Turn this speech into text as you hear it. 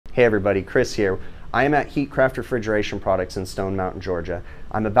Hey everybody, Chris here. I am at Heatcraft Refrigeration Products in Stone Mountain, Georgia.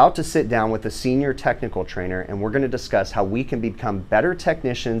 I'm about to sit down with a senior technical trainer and we're going to discuss how we can become better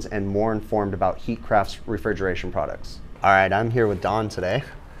technicians and more informed about Heatcraft's refrigeration products. All right, I'm here with Don today.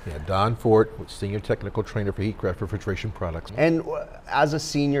 Yeah, Don Fort, senior technical trainer for Heatcraft Refrigeration Products. And as a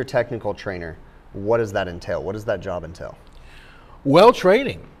senior technical trainer, what does that entail? What does that job entail? Well,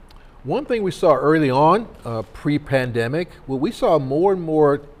 training. One thing we saw early on, pre-pandemic, well, we saw more and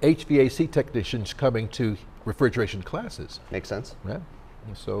more HVAC technicians coming to refrigeration classes. Makes sense. Yeah.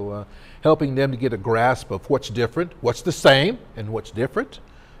 And so helping them to get a grasp of what's different, what's the same, and what's different.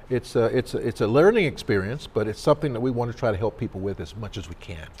 It's a learning experience, but it's something that we want to try to help people with as much as we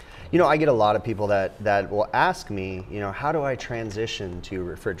can. You know, I get a lot of people that will ask me, you know, how do I transition to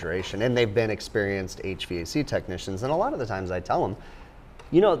refrigeration? And they've been experienced HVAC technicians, and a lot of the times I tell them,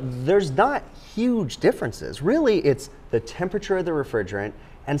 you know, there's not huge differences. Really, it's the temperature of the refrigerant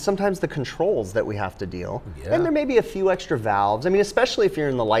and sometimes the controls that we have to deal. Yeah. And there may be a few extra valves. I mean, especially if you're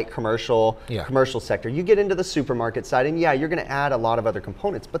in the light commercial sector, you get into the supermarket side and yeah, you're gonna add a lot of other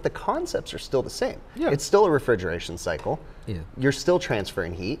components, but the concepts are still the same. Yeah. It's still a refrigeration cycle. Yeah. You're still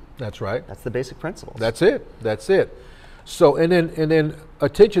transferring heat. That's right. That's the basic principles. That's it, that's it. So, and then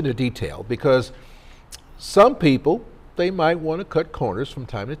attention to detail, because some people, they might want to cut corners from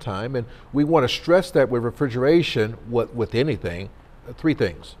time to time, and we want to stress that with refrigeration, with anything, three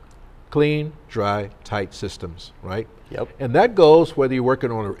things: clean, dry, tight systems, right? Yep. And that goes whether you're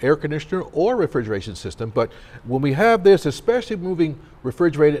working on an air conditioner or refrigeration system. But when we have this, especially moving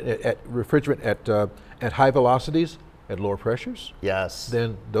refrigerant at high velocities, at lower pressures, yes,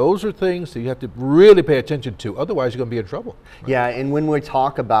 then those are things that you have to really pay attention to. Otherwise, you're going to be in trouble. Right? Yeah, and when we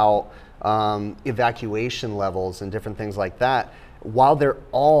talk about evacuation levels and different things like that, while they're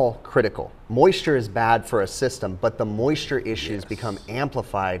all critical, moisture is bad for a system, but the moisture issues become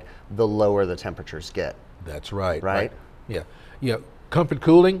amplified the lower the temperatures get. That's right. Right? Yeah. Yeah. Comfort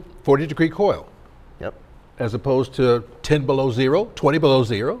cooling, 40-degree coil. Yep. As opposed to 10 below zero, 20 below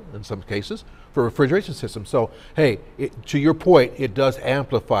zero in some cases for refrigeration systems. So, hey, to your point, it does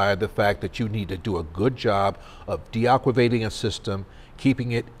amplify the fact that you need to do a good job of deaquating a system,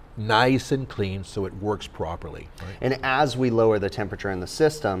 keeping it nice and clean so it works properly. Right? And as we lower the temperature in the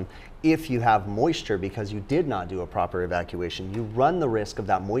system, if you have moisture because you did not do a proper evacuation, you run the risk of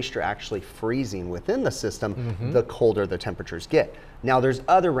that moisture actually freezing within the system the colder the temperatures get. Now there's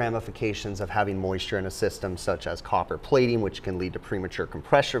other ramifications of having moisture in a system, such as copper plating, which can lead to premature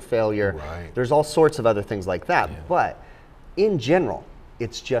compressor failure. Right. There's all sorts of other things like that. Yeah. But in general,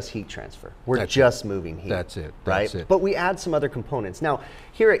 it's just heat transfer. We're just moving heat. That's it. Right? That's it. But we add some other components. Now,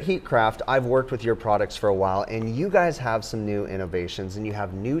 here at Heatcraft, I've worked with your products for a while, and you guys have some new innovations, and you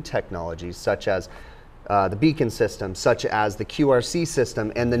have new technologies, such as the beacon system, such as the QRC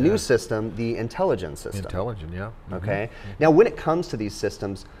system, and the new system, the Intelligent system. Intelligent, yeah. Okay. Now, when it comes to these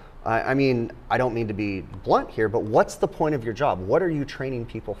systems, I mean, I don't mean to be blunt here, but what's the point of your job? What are you training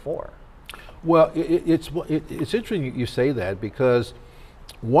people for? Well, it's interesting you say that, because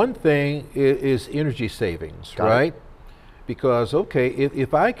one thing is energy savings, right? Because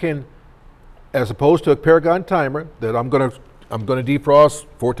if I can, as opposed to a Paragon timer that I'm going to defrost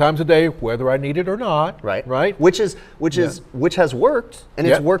 4 times a day, whether I need it or not, right? Which has worked, and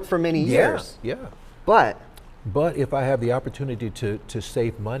it's worked for many years. Yeah. But if I have the opportunity to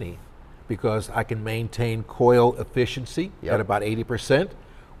save money, because I can maintain coil efficiency at about 80%,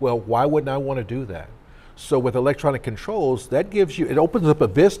 well, why wouldn't I want to do that? So with electronic controls, that gives you, it opens up a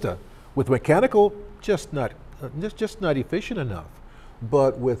vista. With mechanical, just not efficient enough.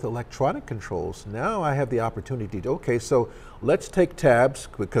 But with electronic controls, now I have the opportunity to, okay, so let's take tabs,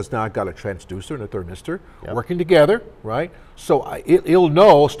 because now I've got a transducer and a thermistor working together, right? So it'll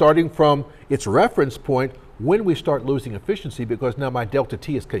know, starting from its reference point, when we start losing efficiency, because now my delta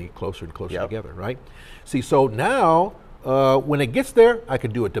T is getting closer and closer together, right? See, so now, when it gets there, I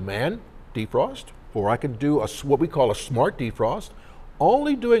can do a demand defrost, or I can do what we call a smart defrost,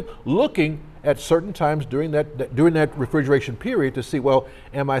 only looking at certain times during that refrigeration period to see, well,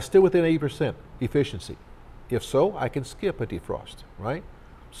 am I still within 80% efficiency? If so, I can skip a defrost, right?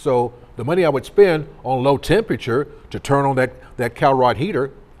 So the money I would spend on low temperature to turn on that cow rod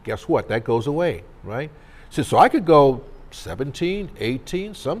heater, guess what? That goes away, right? So I could go 17,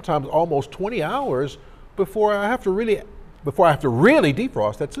 18, sometimes almost 20 hours before I have to really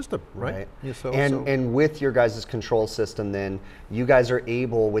defrost that system, right? Yeah, and with your guys' control system, then you guys are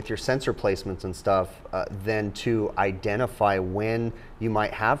able, with your sensor placements and stuff, then to identify when you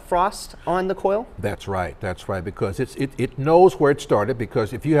might have frost on the coil? That's right, because it knows where it started,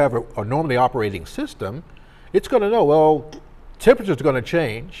 because if you have a normally operating system, it's going to know, well, Temperature is going to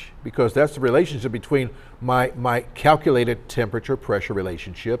change because that's the relationship between my calculated temperature pressure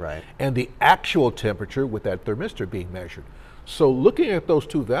relationship and the actual temperature with that thermistor being measured. So looking at those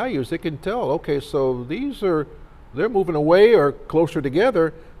two values, it can tell, okay, so they're moving away or closer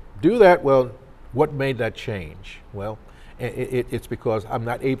together. Do that, well, what made that change? Well, it's because I'm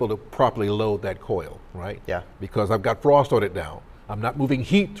not able to properly load that coil, right? Yeah. Because I've got frost on it now. I'm not moving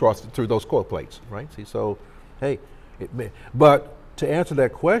heat through those coil plates, right? See, so, hey, but to answer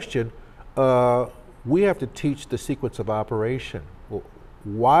that question, we have to teach the sequence of operation. Well,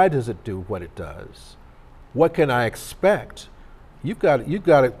 why does it do what it does? What can I expect? You've got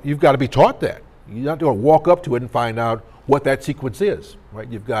to be taught that. You're not going to walk up to it and find out what that sequence is, right?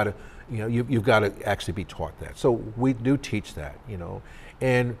 You've got to, you've got to actually be taught that. So we do teach that,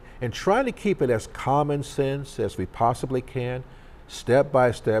 and trying to keep it as common sense as we possibly can, step by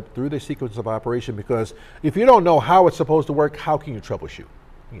step through the sequence of operation, because if you don't know how it's supposed to work, how can you troubleshoot?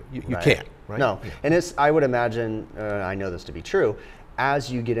 You can't, right? No, and I would imagine, I know this to be true, as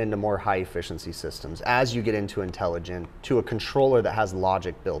you get into more high efficiency systems, as you get into intelligent, to a controller that has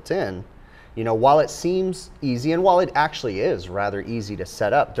logic built in, while it seems easy, and while it actually is rather easy to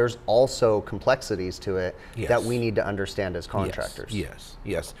set up, there's also complexities to it that we need to understand as contractors.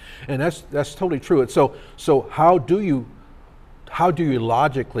 Yes. And that's totally true. So how do you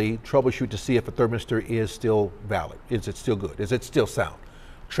logically troubleshoot to see if a thermistor is still valid? Is it still good? Is it still sound?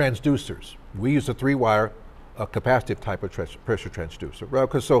 Transducers. We use a 3-wire capacitive type of pressure transducer. Well,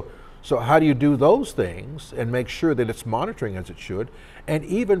 so how do you do those things and make sure that it's monitoring as it should? And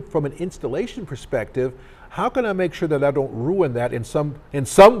even from an installation perspective, how can I make sure that I don't ruin that in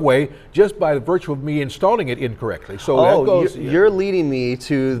some way just by virtue of me installing it incorrectly? So that goes, you're leading me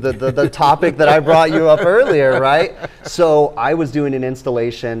to the topic that I brought you up earlier, right? So I was doing an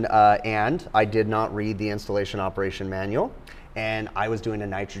installation and I did not read the installation operation manual. And I was doing a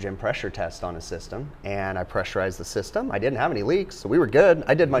nitrogen pressure test on a system, and I pressurized the system. I didn't have any leaks, so we were good.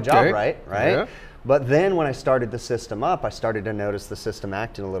 I did my job right? Yeah. But then when I started the system up, I started to notice the system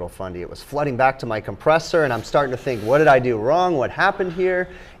acting a little funny. It was flooding back to my compressor, and I'm starting to think, what did I do wrong? What happened here?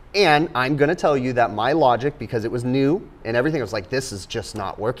 And I'm gonna tell you that my logic, because it was new and everything, was like, this is just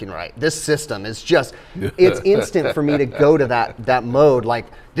not working right. This system is just, it's instant for me to go to that mode, like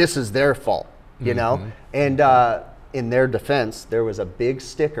this is their fault, And in their defense, there was a big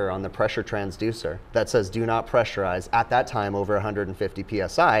sticker on the pressure transducer that says do not pressurize, at that time over 150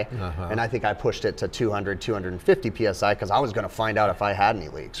 PSI. And I think I pushed it to 200, 250 PSI because I was going to find out if I had any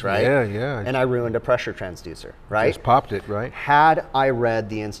leaks, right? Yeah. And I ruined a pressure transducer, right? Just popped it, right? Had I read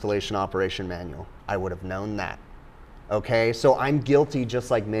the installation operation manual, I would have known that. Okay, so I'm guilty, just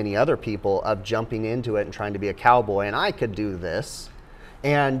like many other people, of jumping into it and trying to be a cowboy, and I could do this.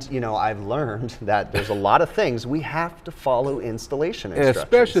 And I've learned that there's a lot of things we have to follow installation instructions.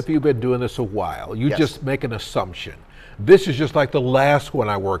 Especially if you've been doing this a while. You just make an assumption. This is just like the last one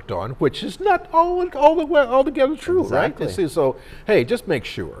I worked on, which is not altogether true, right? So, hey, just make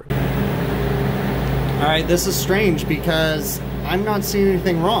sure. All right, this is strange because I'm not seeing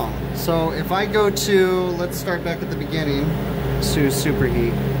anything wrong. So if I go to, let's start back at the beginning, to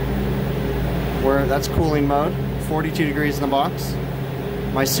superheat, where that's cooling mode, 42 degrees in the box.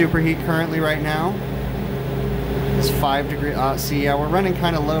 My superheat currently right now is 5 degrees. See, yeah, we're running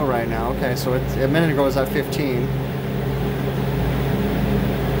kind of low right now. Okay, so a minute ago it was at 15.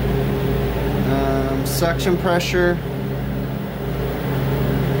 Suction pressure.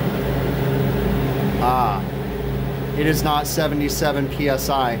 It is not 77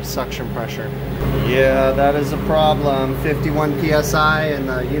 PSI suction pressure. Yeah, that is a problem. 51 PSI and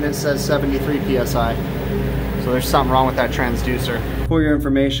the unit says 73 PSI. So there's something wrong with that transducer. For your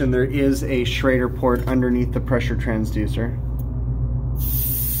information, there is a Schrader port underneath the pressure transducer.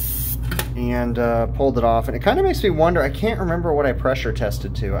 And pulled it off, and it kind of makes me wonder, I can't remember what I pressure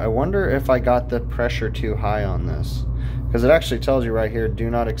tested to. I wonder if I got the pressure too high on this. Because it actually tells you right here, do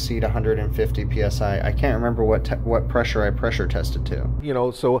not exceed 150 PSI. I can't remember what pressure I pressure tested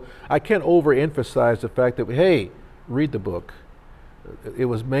to. So I can't overemphasize the fact that, hey, read the book. It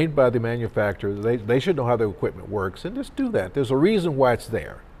was made by the manufacturer. They should know how their equipment works, and just do that. There's a reason why it's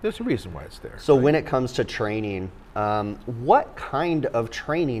there. There's a reason why it's there. So when it comes to training, what kind of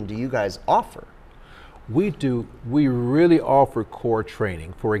training do you guys offer? We really offer core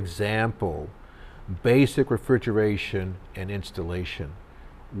training. For example, basic refrigeration and installation.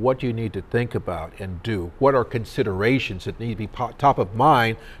 What do you need to think about and do? What are considerations that need to be top of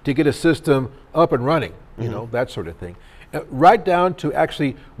mind to get a system up and running? That sort of thing. Right down to,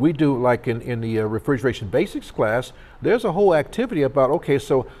 actually, we do, like in the refrigeration basics class, there's a whole activity about, okay,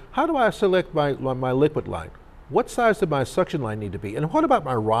 so how do I select my liquid line? what size does my suction line need to be? And what about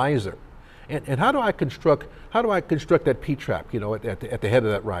my riser? And how do I construct that P-trap, you know, at the head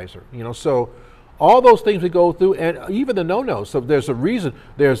of that riser? You know, so all those things we go through, and even the no-nos. So there's a reason,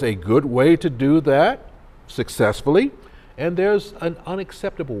 there's a good way to do that successfully, and there's an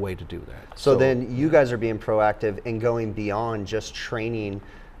unacceptable way to do that. So then you guys are being proactive and going beyond just training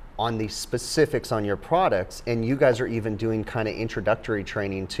on the specifics on your products, and you guys are even doing kind of introductory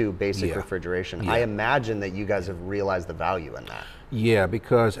training to basic refrigeration. I imagine that you guys have realized the value in that. Yeah,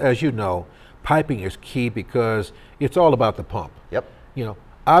 because as you know, piping is key because it's all about the pump. Yep. You know,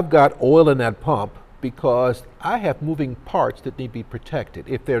 I've got oil in that pump because I have moving parts that need to be protected.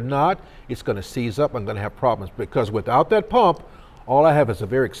 If they're not, it's going to seize up, I'm going to have problems, because without that pump, all I have is a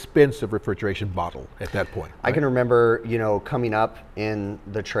very expensive refrigeration bottle at that point. I can remember, you know, coming up in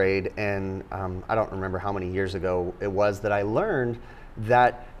the trade, and I don't remember how many years ago it was that I learned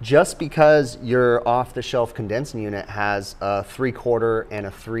that just because your off-the-shelf condensing unit has a 3/4 and a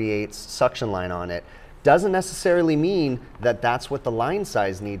 3/8 suction line on it, doesn't necessarily mean that that's what the line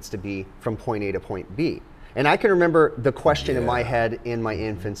size needs to be from point A to point B. And I can remember the question in my head in my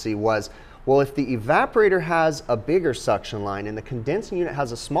infancy was, well, if the evaporator has a bigger suction line and the condensing unit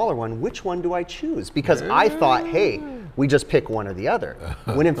has a smaller one, which one do I choose? Because I thought, hey, we just pick one or the other.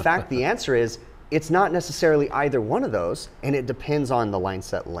 When in fact the answer is, it's not necessarily either one of those, and it depends on the line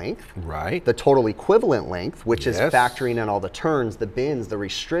set length, right? The total equivalent length, which is factoring in all the turns, the bins, the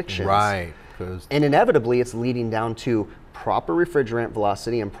restrictions. Right. And inevitably, it's leading down to proper refrigerant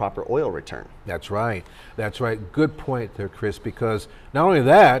velocity and proper oil return. That's right. That's right. Good point there, Chris, because not only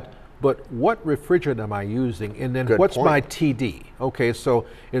that, but what refrigerant am I using? And then what's my TD? Okay, so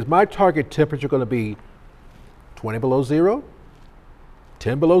is my target temperature going to be 20 below zero?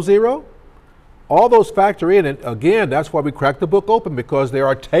 10 below zero? All those factor in, and again, that's why we crack the book open, because there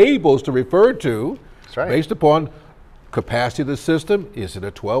are tables to refer to based upon capacity of the system. Is it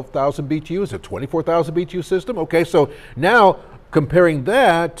a 12,000 BTU? Is it a 24,000 BTU system? Okay, so now comparing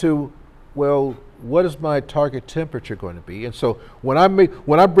that to, well, what is my target temperature going to be? And so when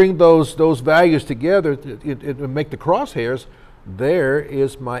I bring those values together and make the crosshairs, there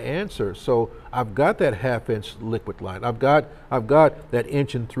is my answer. So I've got that 1/2-inch liquid line. I've got that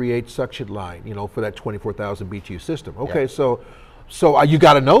 1 3/8 suction line, you know, for that 24,000 BTU system. Okay, so you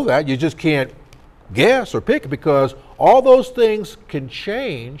got to know that. You just can't guess or pick, because all those things can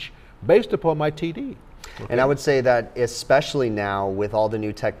change based upon my TD. Okay. And I would say that especially now with all the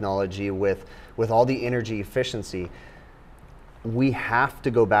new technology, with all the energy efficiency, we have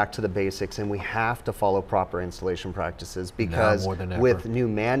to go back to the basics, and we have to follow proper installation practices, because with new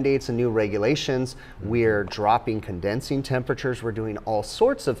mandates and new regulations, we're dropping condensing temperatures, we're doing all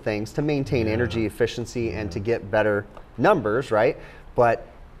sorts of things to maintain energy efficiency and to get better numbers, right? But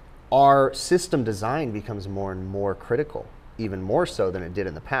our system design becomes more and more critical, even more so than it did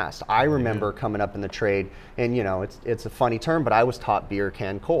in the past. I remember coming up in the trade, and you know, it's a funny term, but I was taught beer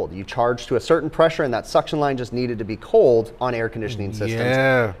can cold. You charge to a certain pressure, and that suction line just needed to be cold on air conditioning systems.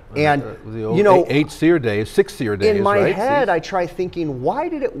 Yeah, and the old you know, 8-SEER days, 6-SEER days. In my head, I try thinking, why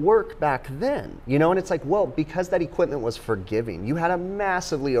did it work back then? You know, and it's like, well, because that equipment was forgiving. You had a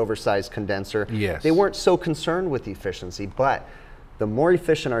massively oversized condenser. Yes. They weren't so concerned with efficiency, but the more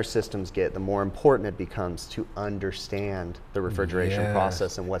efficient our systems get, the more important it becomes to understand the refrigeration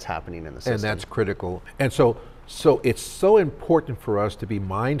process and what's happening in the system. And that's critical. And so it's so important for us to be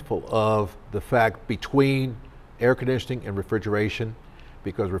mindful of the fact between air conditioning and refrigeration,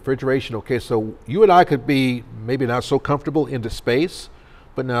 because refrigeration, okay, so you and I could be maybe not so comfortable into space,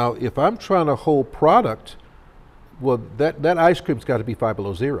 but now if I'm trying to hold product, well, that ice cream's got to be 5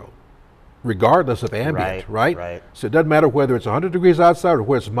 below zero. Regardless of ambient, right? So it doesn't matter whether it's 100 degrees outside or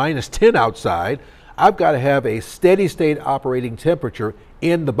whether it's -10 outside, I've got to have a steady state operating temperature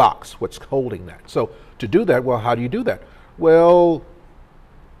in the box, what's holding that. So to do that, well, how do you do that? Well,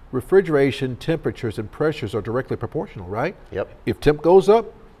 refrigeration temperatures and pressures are directly proportional, right? Yep. If temp goes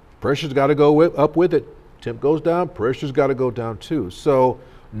up, pressure's got to go up with it. Temp goes down, pressure's got to go down too. So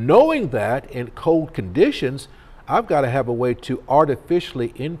knowing that in cold conditions, I've got to have a way to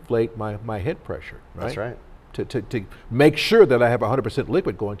artificially inflate my head pressure, right? That's right. To make sure that I have 100%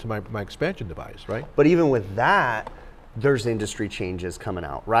 liquid going to my expansion device, right? But even with that, there's industry changes coming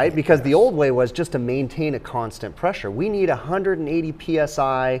out, right? Because the old way was just to maintain a constant pressure. We need 180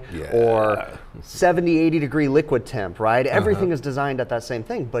 PSI or 70, 80 degree liquid temp, right? Everything is designed at that same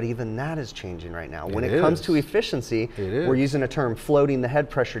thing, but even that is changing right now. When it comes to efficiency, we're using a term, floating the head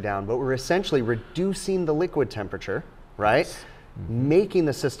pressure down, but we're essentially reducing the liquid temperature, right? Making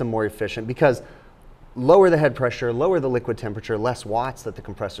the system more efficient, because lower the head pressure, lower the liquid temperature, less watts that the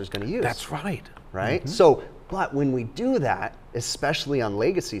compressor is going to use. That's right. Right? So But when we do that, especially on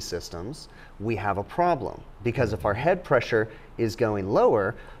legacy systems, we have a problem, because if our head pressure is going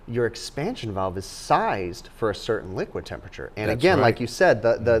lower, your expansion valve is sized for a certain liquid temperature. And again, like you said,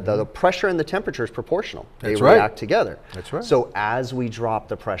 the pressure and the temperature is proportional. They react together. That's right. So as we drop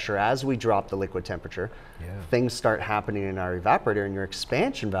the pressure, as we drop the liquid temperature, things start happening in our evaporator, and your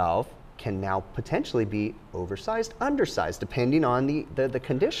expansion valve can now potentially be oversized, undersized, depending on the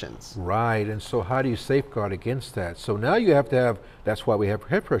conditions. Right, and so how do you safeguard against that? So now you have to have, that's why we have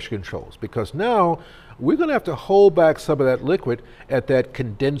head pressure controls, because now we're going to have to hold back some of that liquid at that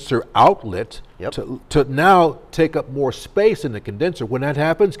condenser outlet to now take up more space in the condenser. When that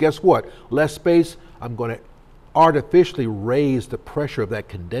happens, guess what? Less space, I'm going to artificially raise the pressure of that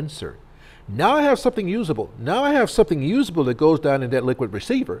condenser. Now I have something usable. Now I have something usable that goes down in that liquid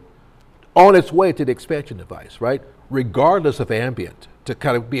receiver on its way to the expansion device, right? Regardless of ambient, to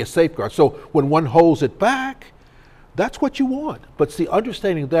kind of be a safeguard. So when one holds it back, that's what you want. But see,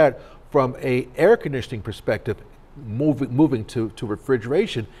 understanding that from a air conditioning perspective, moving to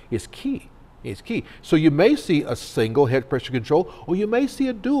refrigeration is key. Is key. So you may see a single head pressure control, or you may see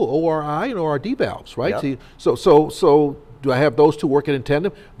a dual ORI and ORD valves, right? See, so do I have those two working in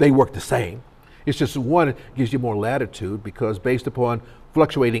tandem? They work the same. It's just one gives you more latitude, because based upon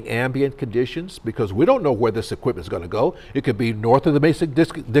fluctuating ambient conditions, because we don't know where this equipment is going to go. It could be north of the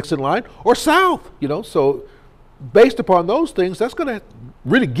Mason-Dixon line or south, you know. So based upon those things, that's going to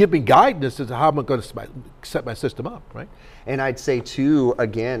really give me guidance as to how I'm going to set my system up, right? And I'd say too,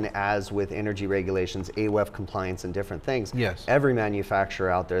 again, as with energy regulations, AWEF compliance and different things, every manufacturer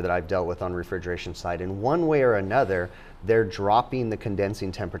out there that I've dealt with on refrigeration side, in one way or another, they're dropping the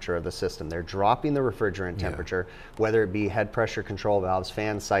condensing temperature of the system. They're dropping the refrigerant temperature, whether it be head pressure control valves,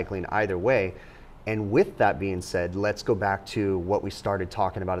 fans cycling, either way. And with that being said, let's go back to what we started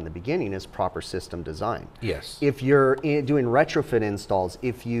talking about in the beginning, is proper system design. Yes. If you're doing retrofit installs,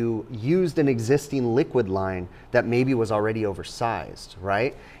 if you used an existing liquid line that maybe was already oversized,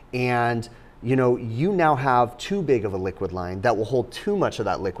 right? And you know, you now have too big of a liquid line that will hold too much of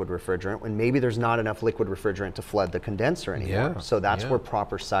that liquid refrigerant, when maybe there's not enough liquid refrigerant to flood the condenser anymore. So that's where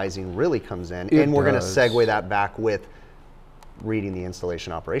proper sizing really comes in. And we're going to segue that back with reading the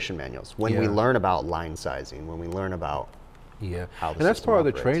installation operation manuals. When we learn about line sizing, when we learn about how the and that's part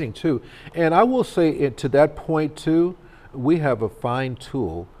operates. of the training too. And I will say to that point too, we have a fine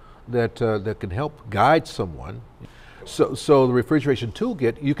tool that that can help guide someone. So the refrigeration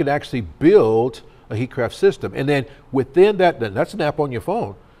toolkit, you can actually build a Heatcraft system, and then within that, that's an app on your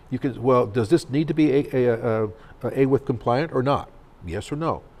phone. You can, well, does this need to be AWEF compliant or not? Yes or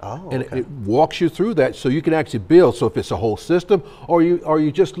no? And it walks you through that, so you can actually build. So if it's a whole system, or are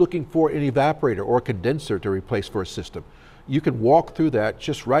you just looking for an evaporator or a condenser to replace for a system, you can walk through that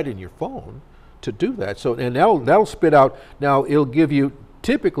just right in your phone to do that. So, and that'll spit out. Now it'll give you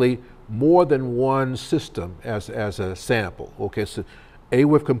typically more than one system as a sample. Okay, so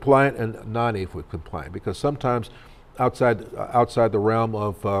AWEF compliant and non-AWEF compliant, because sometimes outside the realm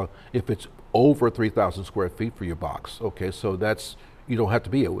of if it's over 3,000 square feet for your box, okay, so that's, you don't have to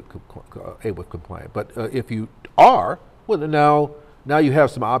be AWEF compliant. But if you are, well, now you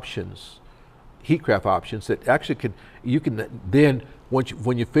have some options, Heatcraft options that actually you can then,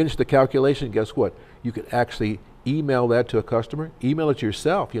 when you finish the calculation, guess what? You can actually email that to a customer, email it to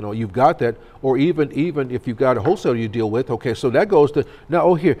yourself, you know, you've got that, or even if you've got a wholesaler you deal with, okay, so that goes to, now,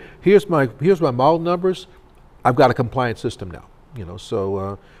 oh, here's my model numbers, I've got a compliant system now, you know,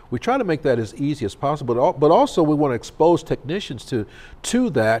 so we try to make that as easy as possible, but also we want to expose technicians to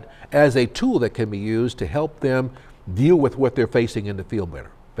that as a tool that can be used to help them deal with what they're facing in the field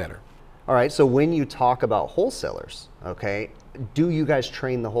better. All right, so when you talk about wholesalers, okay, do you guys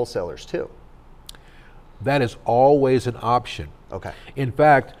train the wholesalers too? That is always an option. Okay. In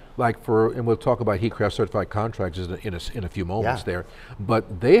fact, and we'll talk about Heatcraft certified contractors in a few moments there,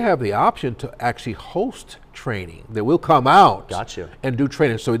 but they have the option to actually host training. They will come out and do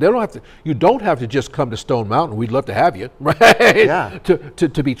training. So you don't have to just come to Stone Mountain. We'd love to have you, right?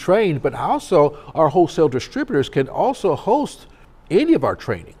 To be trained, but also our wholesale distributors can also host any of our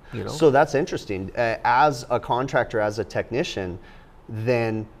training. You know? So that's interesting. As a contractor, as a technician,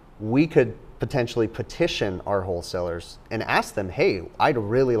 then we could potentially petition our wholesalers and ask them, hey, I'd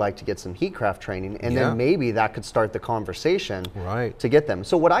really like to get some Heatcraft training, and then maybe that could start the conversation to get them.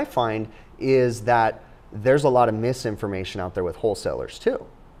 So what I find is that there's a lot of misinformation out there with wholesalers too.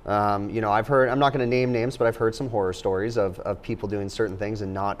 You know, I've heard, I'm not going to name names, but I've heard some horror stories of people doing certain things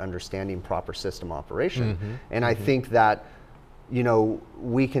and not understanding proper system operation. And I think that, you know,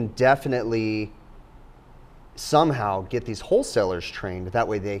 we can definitely somehow get these wholesalers trained. That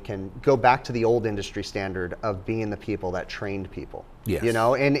way they can go back to the old industry standard of being the people that trained people. Yes. You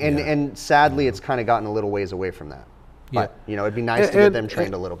know, and sadly, it's kind of gotten a little ways away from that. Yeah. But, you know, it'd be nice to get them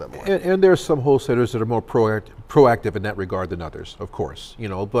trained a little bit more. And there's some wholesalers that are more proactive in that regard than others, of course, you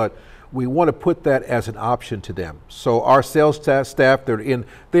know, but we want to put that as an option to them. So our sales staff,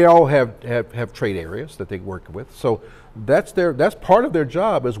 they all have trade areas that they work with. So that's part of their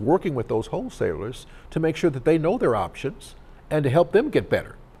job, is working with those wholesalers to make sure that they know their options and to help them get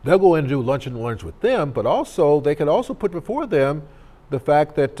better. They'll go in and do lunch and learns with them, but also they can also put before them the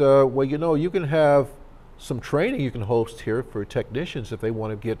fact that, well, you know, you can have some training you can host here for technicians if they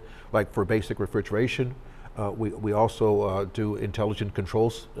want to get, like for basic refrigeration. We also do intelligent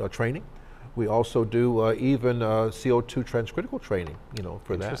controls training. We also do even CO2 transcritical training, you know,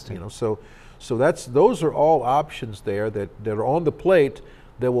 for that. You know, so those are all options there that are on the plate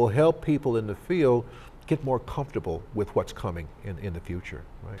that will help people in the field get more comfortable with what's coming in the future.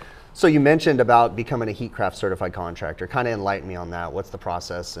 Right? So you mentioned about becoming a Heatcraft certified contractor. Kind of enlighten me on that. What's the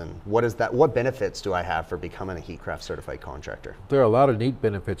process, and what is that? What benefits do I have for becoming a Heatcraft certified contractor? There are a lot of neat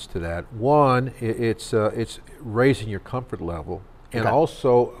benefits to that. One, it's raising your comfort level, and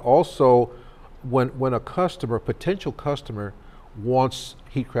also when a potential customer wants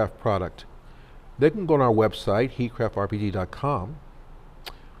Heatcraft product, they can go on our website, heatcraftrpg.com,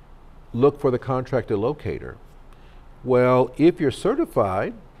 look for the contractor locator. Well, if you're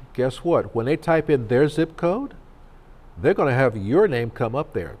certified, guess what? When they type in their zip code, they're going to have your name come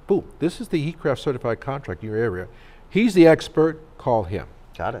up there. Boom, this is the Heatcraft certified contractor in your area. He's the expert, call him.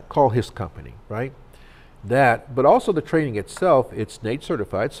 Got it. Call his company, right? That, but also the training itself, it's NATE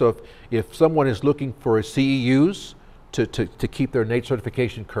certified. So if someone is looking for CEUs to keep their NATE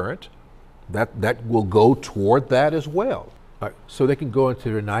certification current, that will go toward that as well. Right. So they can go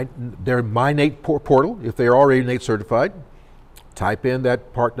into their My NATE portal if they're already NATE certified, type in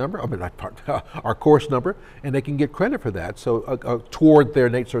that part number, our course number, and they can get credit for that. So toward their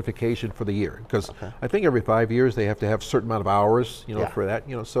NATE certification for the year, because I think every 5 years they have to have a certain amount of hours, you know, for that.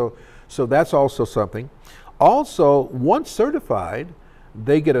 You know, so that's also something. Also, once certified,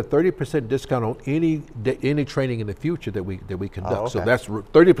 they get a 30% discount on any training in the future that we conduct. So that's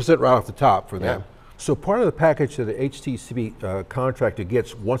 30% right off the top for them. So part of the package that the HTCB contractor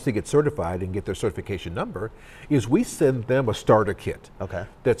gets once they get certified and get their certification number is we send them a starter kit.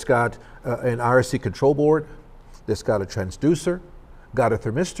 That's got an IRC control board, that's got a transducer, got a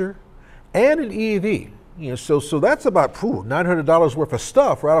thermistor, and an EEV. You know, so that's about $900 worth of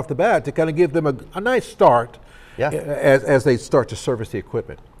stuff right off the bat to kind of give them a nice start as they start to service the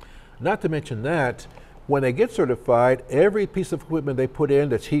equipment. Not to mention that, when they get certified, every piece of equipment they put in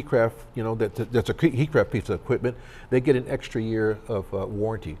that's Heatcraft, you know, that's a Heatcraft piece of equipment, they get an extra year of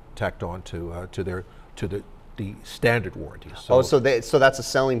warranty tacked on to the standard warranty. So so that's a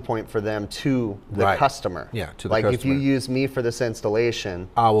selling point for them to the customer. Yeah, to the customer. Like if you use me for this installation,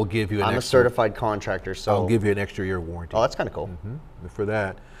 I will give you I'm a certified contractor, so I'll give you an extra year warranty. Oh, that's kind of cool. For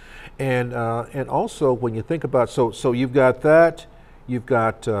that. And also when you think about, so you've got that, you've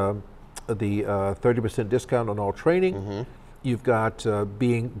got the 30% discount on all training. You've got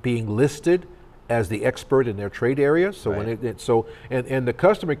being listed as the expert in their trade area. So when and the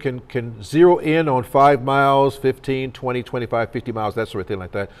customer can zero in on 5 miles, 15, 20, 25, 50 miles, that sort of thing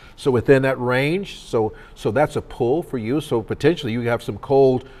like that. So within that range, so that's a pull for you. So potentially you have some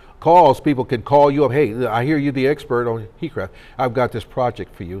cold calls. People can call you up. Hey, I hear you're the expert on Heatcraft. I've got this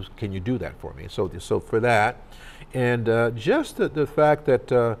project for you. Can you do that for me? So for that, and just the fact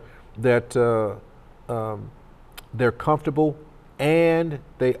that they're comfortable and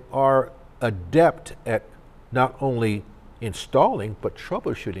they are adept at not only installing but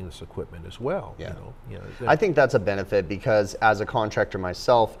troubleshooting this equipment as well. You know, I think that's a benefit, because as a contractor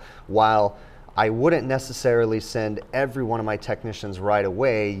myself, while I wouldn't necessarily send every one of my technicians right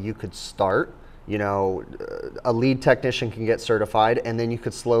away, you could start. You know, a lead technician can get certified, and then you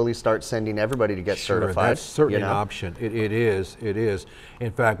could slowly start sending everybody to get certified. That's certainly an option. It is.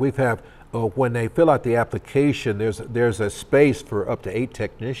 In fact, we've had when they fill out the application, there's a space for up to 8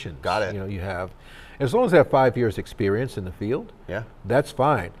 technicians. Got it. You know, you have, as long as they have 5 years experience in the field, that's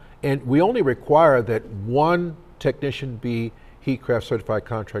fine. And we only require that one technician be Heatcraft certified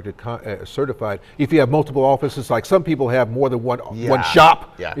contractor certified. If you have multiple offices, like some people have more than one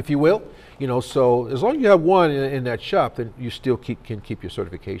shop, if you will. You know, so as long as you have one in that shop, then you still can keep your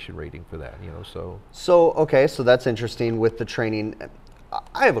certification rating for that. You know, so okay, so that's interesting with the training.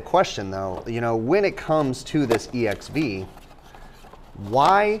 I have a question though. You know, when it comes to this EXV,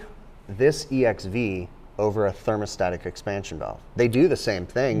 why this EXV over a thermostatic expansion valve? They do the same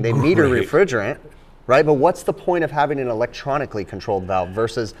thing. They meter refrigerant, right? But what's the point of having an electronically controlled valve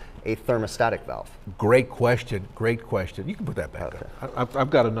versus a thermostatic valve? Great question, great question. You can put that back up. I've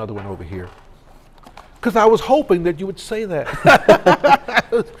got another one over here. Because I was hoping that you would say that.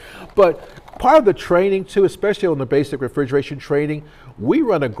 But part of the training too, especially on the basic refrigeration training, we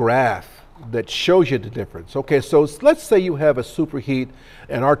run a graph that shows you the difference. Okay, so let's say you have a superheat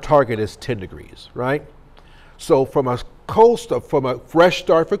and our target is 10 degrees, right? So from a from a fresh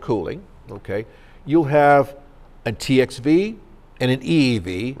start for cooling, okay, you'll have a TXV and an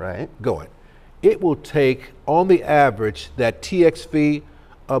EEV going. It will take, on the average, that TXV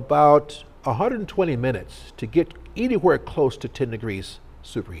about 120 minutes to get anywhere close to 10 degrees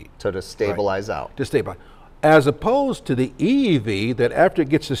superheat. So to stabilize out. To stabilize. As opposed to the EEV, that after it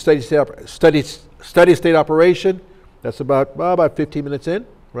gets to steady state operation, that's about 15 minutes in,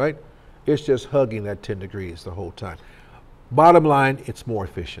 right? It's just hugging that 10 degrees the whole time. Bottom line, it's more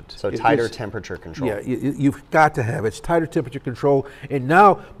efficient. So tighter temperature control. Yeah, you've got to have it. It's tighter temperature control. And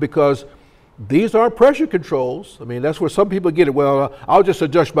now, because these aren't pressure controls, I mean, that's where some people get it. Well, I'll just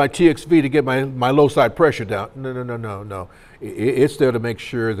adjust my TXV to get my low side pressure down. No. It's there to make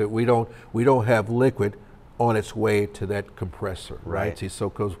sure that we don't have liquid on its way to that compressor, right? See, so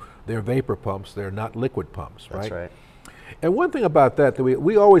because they're vapor pumps, they're not liquid pumps, right? That's right. And one thing about that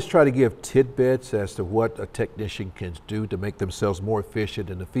we always try to give tidbits as to what a technician can do to make themselves more efficient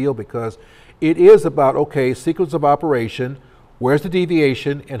in the field, because it is about, okay, sequence of operation, where's the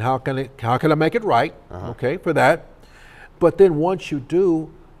deviation, and how can I make it right, okay, for that. But then once you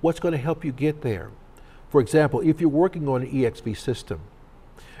do, what's going to help you get there? For example, if you're working on an EXV system,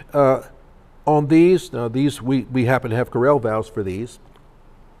 on these, now these we happen to have Corel valves for these,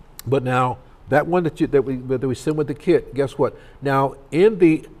 but now that one that we send with the kit, guess what? Now in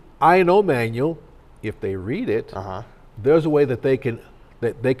the I&O manual, if they read it, there's a way that they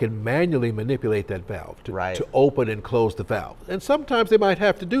can manually manipulate that valve to open and close the valve. And sometimes they might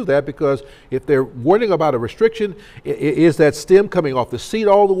have to do that, because if they're worrying about a restriction, is that stem coming off the seat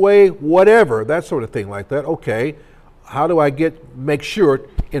all the way, whatever, that sort of thing like that. Okay, how do I make sure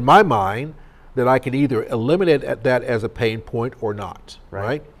in my mind that I can either eliminate that as a pain point or not,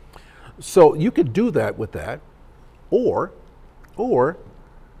 right? So you can do that with that, or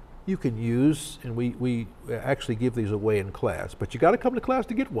you can use, and we actually give these away in class, but you got to come to class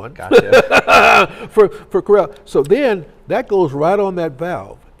to get one. Gotcha. for Corel. So then that goes right on that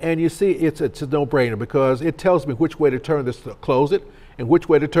valve, and you see it's a no-brainer, because it tells me which way to turn this to close it and which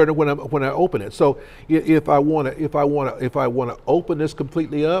way to turn it when I open it. So if I want to open this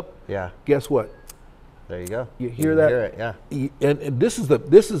completely up, guess what? There you go. You hear that? Hear it, yeah. And this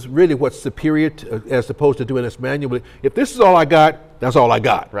is really what's superior to, as opposed to doing this manually. If this is all I got, that's all I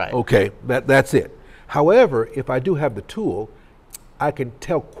got. Right. Okay, that's it. However, if I do have the tool, I can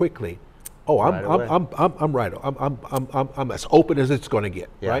tell quickly. Oh, I'm as open as it's going to get.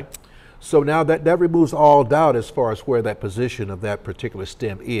 Right. So now that removes all doubt as far as where that position of that particular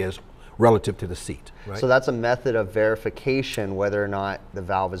stem is relative to the seat. Right? So that's a method of verification whether or not the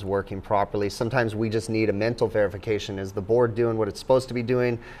valve is working properly. Sometimes we just need a mental verification. Is the board doing what it's supposed to be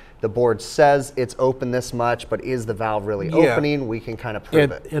doing? The board says it's open this much, but is the valve really opening? We can kind of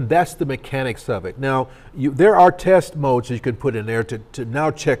prove it. And that's the mechanics of it. Now, there are test modes that you can put in there to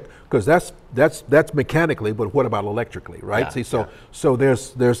now check, because that's mechanically, but what about electrically, right? So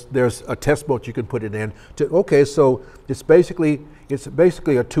there's a test mode you can put it in to, okay, so it's basically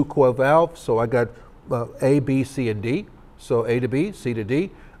a two-coil valve. So I got A, B, C, and D. So A to B, C to D.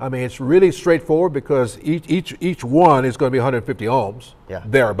 I mean, it's really straightforward, because each one is going to be 150 ohms,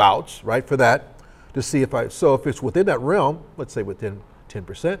 thereabouts, right, for that, to see if if it's within that realm, let's say within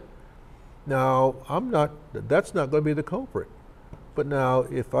 10%, now that's not going to be the culprit. But now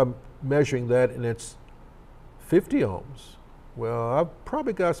if I'm measuring that and it's 50 ohms, well, I've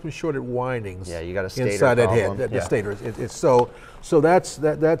probably got some shorted windings. Yeah, you got a stator inside that problem. head. The stator. So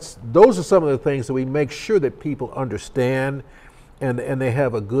those are some of the things that we make sure that people understand, and they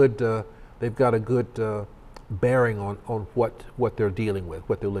have a good, they've got a good bearing on what they're dealing with,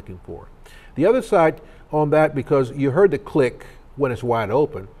 what they're looking for. The other side on that, because you heard the click when it's wide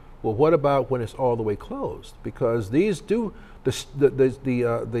open. Well, what about when it's all the way closed? Because these do,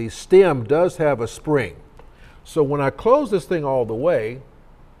 the stem does have a spring. So when I close this thing all the way,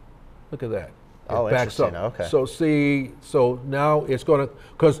 look at that. Oh, interesting. Okay. So now it's going to,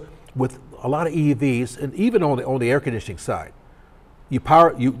 because with a lot of EVs, and even on the air conditioning side, you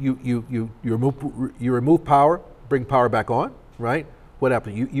remove power, bring power back on, right? What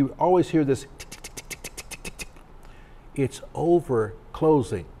happens? You always hear this tick, tick, tick, tick, tick, tick, tick, tick. It's over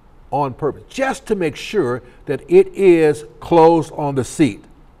closing on purpose, just to make sure that it is closed on the seat.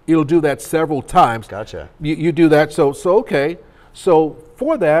 it'll do that several times. Gotcha. You do that, so okay. So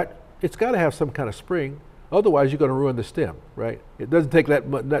for that, it's got to have some kind of spring. Otherwise, you're going to ruin the stem, right? It doesn't take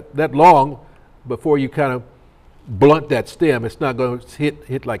that long before you kind of blunt that stem. It's not going to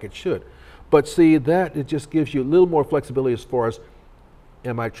hit like it should. But see, that it just gives you a little more flexibility as far as,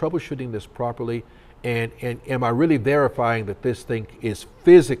 am I troubleshooting this properly, and am I really verifying that this thing is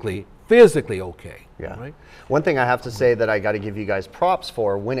physically okay? Yeah. Right? One thing I have to say that I got to give you guys props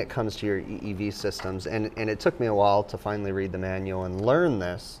for when it comes to your EEV systems, and it took me a while to finally read the manual and learn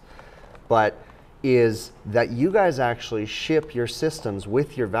this, but is that you guys actually ship your systems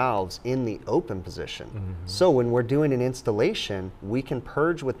with your valves in the open position. So when we're doing an installation, we can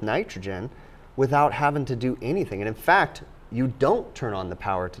purge with nitrogen without having to do anything. And in fact, you don't turn on the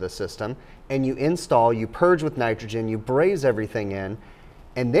power to the system, and you install, you purge with nitrogen, you braze everything in,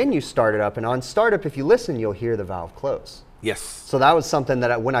 and then you start it up. And on startup, if you listen, you'll hear the valve close. Yes. So that was something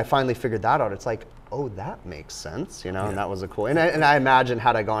that when I finally figured that out, it's like, oh, that makes sense, you know, and that was a cool, and I imagine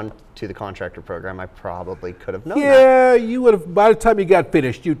had I gone to the contractor program, I probably could have known that. Yeah, you would have, by the time you got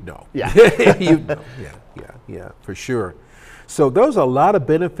finished, you'd know. Yeah. You'd know. Yeah, for sure. So those are a lot of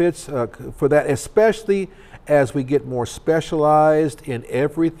benefits for that, especially as we get more specialized in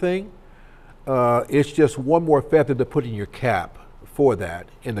everything. It's just one more feather to put in your cap for that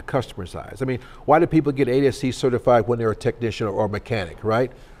in the customer's eyes. I mean, why do people get ASC certified when they're a technician or mechanic, right?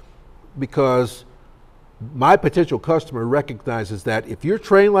 Because my potential customer recognizes that if you're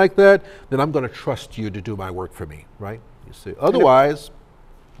trained like that, then I'm going to trust you to do my work for me, right? You see, otherwise,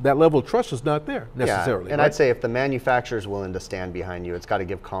 that level of trust is not there necessarily. Yeah, and I'd say if the manufacturer's willing to stand behind you, it's got to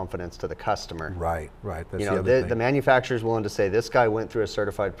give confidence to the customer. Right. That's you know, the manufacturer's willing to say, this guy went through a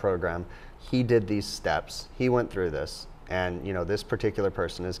certified program, he did these steps, he went through this, and you know, this particular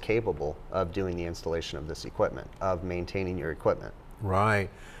person is capable of doing the installation of this equipment, of maintaining your equipment. Right.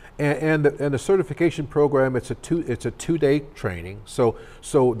 And the certification program, it's a two-day training. So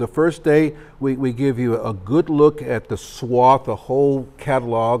the first day we give you a good look at the swath, the whole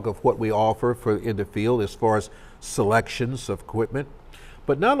catalog of what we offer in the field as far as selections of equipment.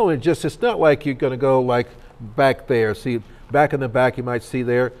 But not only just, it's not like you're going to go like back there. See, back in the back you might see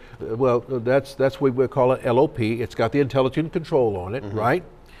there, well, that's what we call an LOP. It's got the intelligent control on it, right?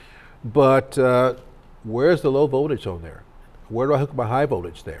 But where's the low voltage on there? Where do I hook my high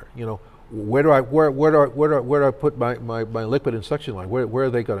voltage there? You know, where do I put my liquid and suction line? Where are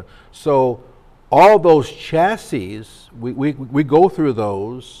they going to? So all those chassis, we go through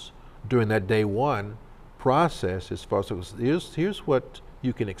those during that day one process as far as here's what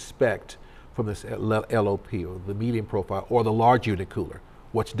you can expect from this LOP or the medium profile or the large unit cooler.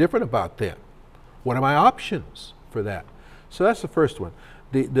 What's different about them? What are my options for that? So that's the first one.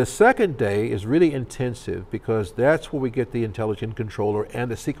 The second day is really intensive because that's where we get the intelligent controller and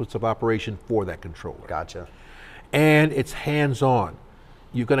the sequence of operation for that controller. Gotcha. And it's hands-on.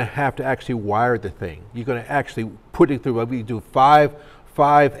 You're going to have to actually wire the thing. You're going to actually put it through, we do five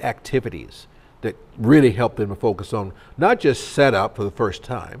activities that really help them to focus on not just setup for the first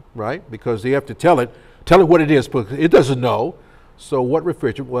time, right? Because you have to tell it what it is, because it doesn't know. So what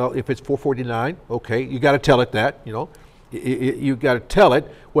refrigerant? Well, if it's 449, okay, you got to tell it that, you know. You got to tell it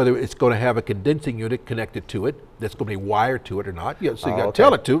whether it's going to have a condensing unit connected to it that's going to be wired to it or not. Yeah, so you got to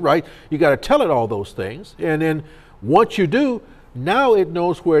tell it to, right? You got to tell it all those things, and then once you do, now it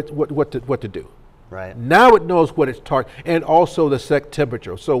knows what to do. Right. Now it knows what its target, and also the set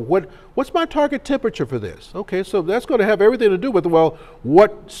temperature. So what's my target temperature for this? Okay, so that's going to have everything to do with, well,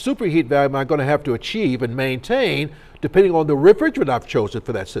 what superheat value am I going to have to achieve and maintain depending on the refrigerant I've chosen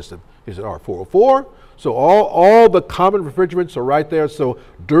for that system. Is it R404? So all the common refrigerants are right there. So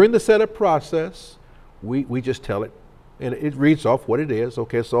during the setup process, we just tell it, and it reads off what it is.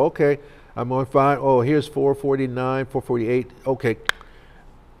 Okay, so okay, I'm going to find, oh, here's 449, 448. Okay,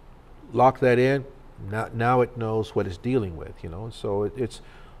 lock that in. Now it knows what it's dealing with, you know. So it's,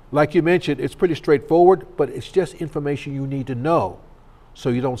 like you mentioned, it's pretty straightforward, but it's just information you need to know so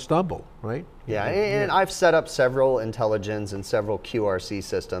you don't stumble, right? Yeah, and I've set up several intelligence and several QRC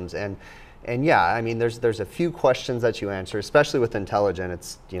systems, and yeah, I mean, there's a few questions that you answer, especially with intelligent.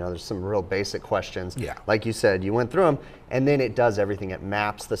 It's, you know, there's some real basic questions. Yeah. Like you said, you went through them, and then it does everything. It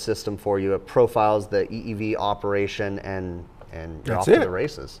maps the system for you. It profiles the EEV operation, and you're off to the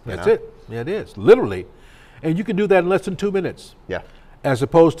races. That's it. Yeah, it is, literally. And you can do that in less than 2 minutes. Yeah. As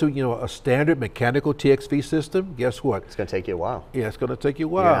opposed to, you know, a standard mechanical TXV system, guess what? It's going to take you a while. Yeah, it's going to take you a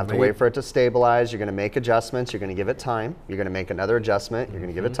while. You're going to have to wait for it to stabilize. You're going to make adjustments. You're going to give it time. You're going to make another adjustment. You're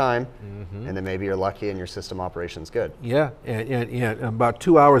going to give it time. And then maybe you're lucky and your system operation's good. Yeah, and about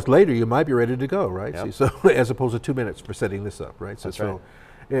 2 hours later, you might be ready to go, right? Yep. So as opposed to 2 minutes for setting this up, right? That's right.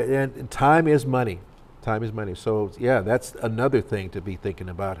 And time is money. Time is money. So yeah, that's another thing to be thinking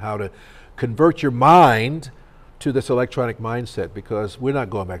about, how to convert your mind to this electronic mindset, because we're not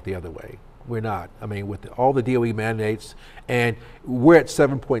going back the other way. We're not. I mean, with all the DOE mandates, and we're at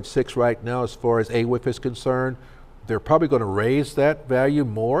 7.6 right now as far as AWIF is concerned. They're probably going to raise that value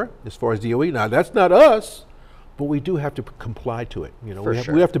more as far as DOE. Now, that's not us, but we do have to comply to it. You know,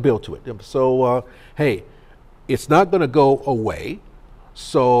 we have to build to it. So, hey, it's not going to go away.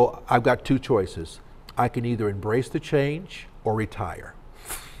 So I've got two choices. I can either embrace the change or retire.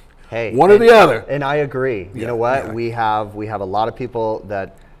 Hey, one or the other. And I agree. You know what? Yeah. We have a lot of people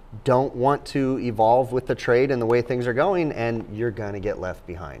that don't want to evolve with the trade and the way things are going, and you're going to get left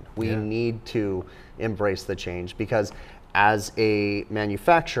behind. We need to embrace the change, because as a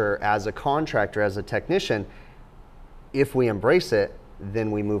manufacturer, as a contractor, as a technician, if we embrace it, then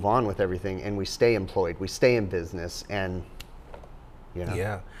we move on with everything and we stay employed, we stay in business, and you know.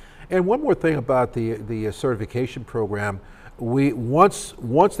 Yeah. And one more thing about the certification program, once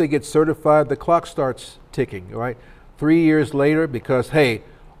they get certified, the clock starts ticking, right? 3 years later, because hey,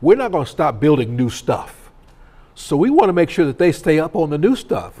 we're not going to stop building new stuff. So we want to make sure that they stay up on the new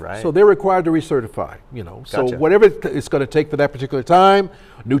stuff. Right. So they're required to recertify, you know. Gotcha. So whatever it's going to take for that particular time,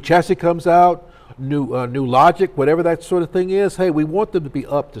 new chassis comes out, new logic, whatever that sort of thing is, hey, we want them to be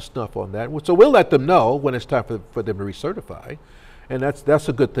up to snuff on that. So we'll let them know when it's time for them to recertify. And that's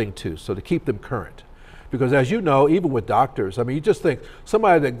a good thing too, so to keep them current. Because as you know, even with doctors, I mean, you just think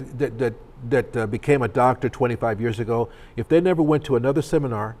somebody that became a doctor 25 years ago, if they never went to another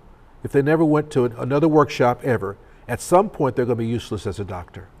seminar, if they never went to another workshop ever, at some point they're going to be useless as a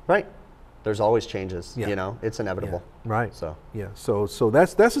doctor. Right. There's always changes, you know, it's inevitable. Yeah. Right. So yeah, so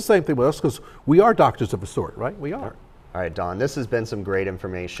that's the same thing with us, because we are doctors of a sort, right? We are. All right, Don, this has been some great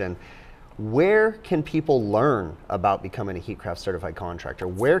information. Where can people learn about becoming a Heatcraft certified contractor?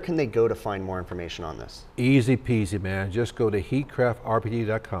 Where can they go to find more information on this? Easy peasy, man. Just go to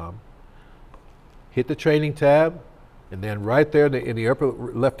heatcraftrpd.com, hit the training tab, and then right there in the upper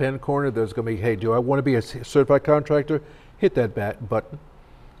left-hand corner, there's going to be, hey, do I want to be a certified contractor? Hit that button.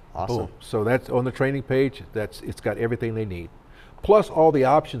 Awesome. Boom. So that's on the training page. It's got everything they need. Plus all the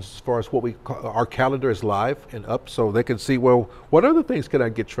options as far as what we call, our calendar is live and up, so they can see, well, what other things can I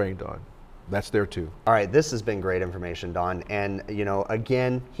get trained on? That's there too. All right, this has been great information, Don. And you know,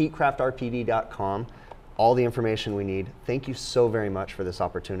 again, heatcraftrpd.com, all the information we need. Thank you so very much for this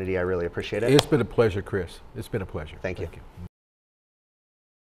opportunity. I really appreciate it. It's been a pleasure, Chris. It's been a pleasure. Thank you.